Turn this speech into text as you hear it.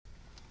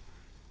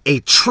A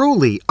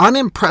truly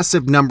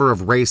unimpressive number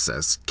of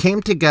racists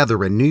came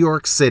together in New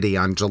York City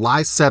on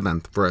July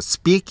 7th for a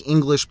Speak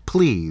English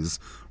Please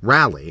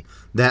rally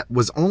that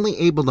was only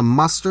able to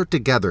muster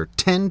together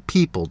 10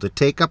 people to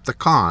take up the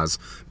cause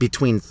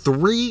between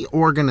 3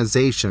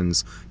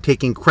 organizations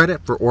taking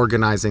credit for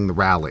organizing the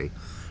rally.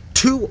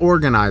 2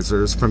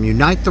 organizers from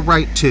Unite the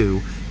Right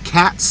 2,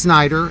 Kat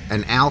Snyder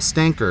and Al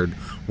Stankard,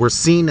 were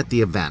seen at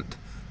the event.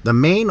 The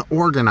main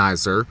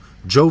organizer,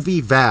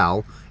 Jovi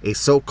Val, a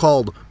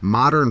so-called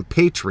modern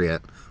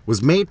patriot,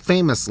 was made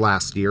famous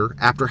last year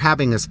after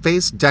having his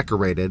face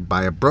decorated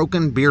by a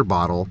broken beer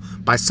bottle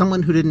by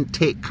someone who didn't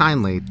take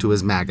kindly to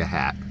his MAGA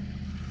hat.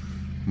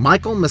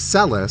 Michael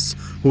Miselis,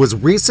 who was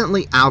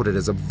recently outed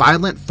as a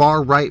violent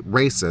far-right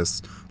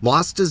racist,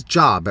 lost his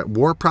job at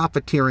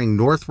war-profiteering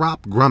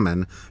Northrop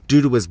Grumman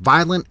due to his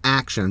violent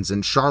actions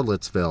in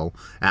Charlottesville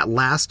at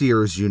last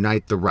year's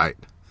Unite the Right.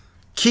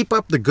 Keep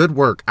up the good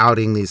work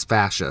outing these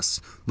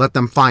fascists. Let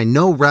them find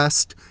no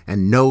rest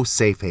and no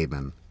safe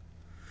haven.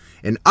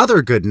 In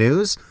other good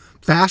news,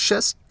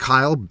 fascist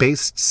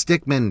Kyle-based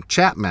Stickman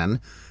Chapman,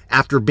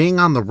 after being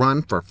on the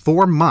run for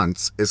 4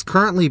 months, is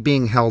currently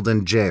being held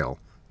in jail.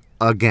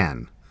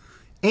 Again.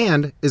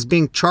 And is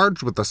being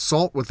charged with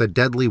assault with a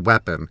deadly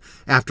weapon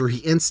after he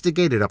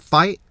instigated a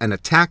fight and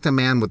attacked a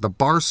man with a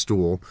bar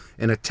stool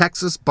in a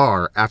Texas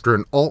bar after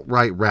an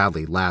alt-right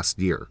rally last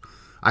year.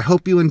 I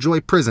hope you enjoy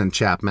prison,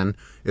 Chapman.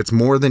 It's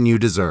more than you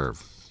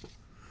deserve.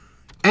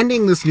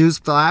 Ending this news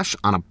flash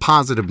on a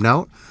positive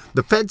note,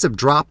 the feds have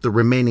dropped the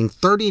remaining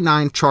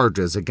 39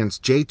 charges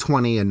against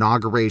J20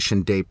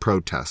 Inauguration Day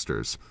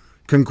protesters.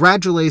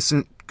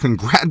 Congratulations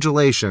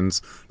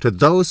to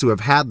those who have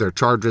had their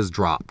charges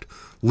dropped.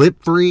 Live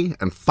free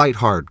and fight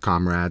hard,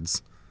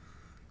 comrades.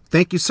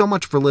 Thank you so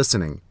much for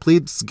listening.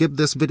 Please give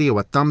this video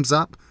a thumbs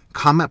up,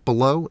 comment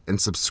below,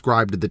 and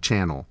subscribe to the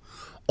channel.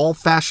 All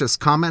fascist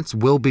comments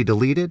will be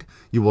deleted.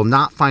 You will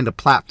not find a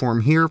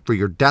platform here for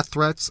your death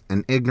threats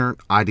and ignorant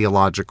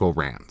ideological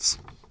rants.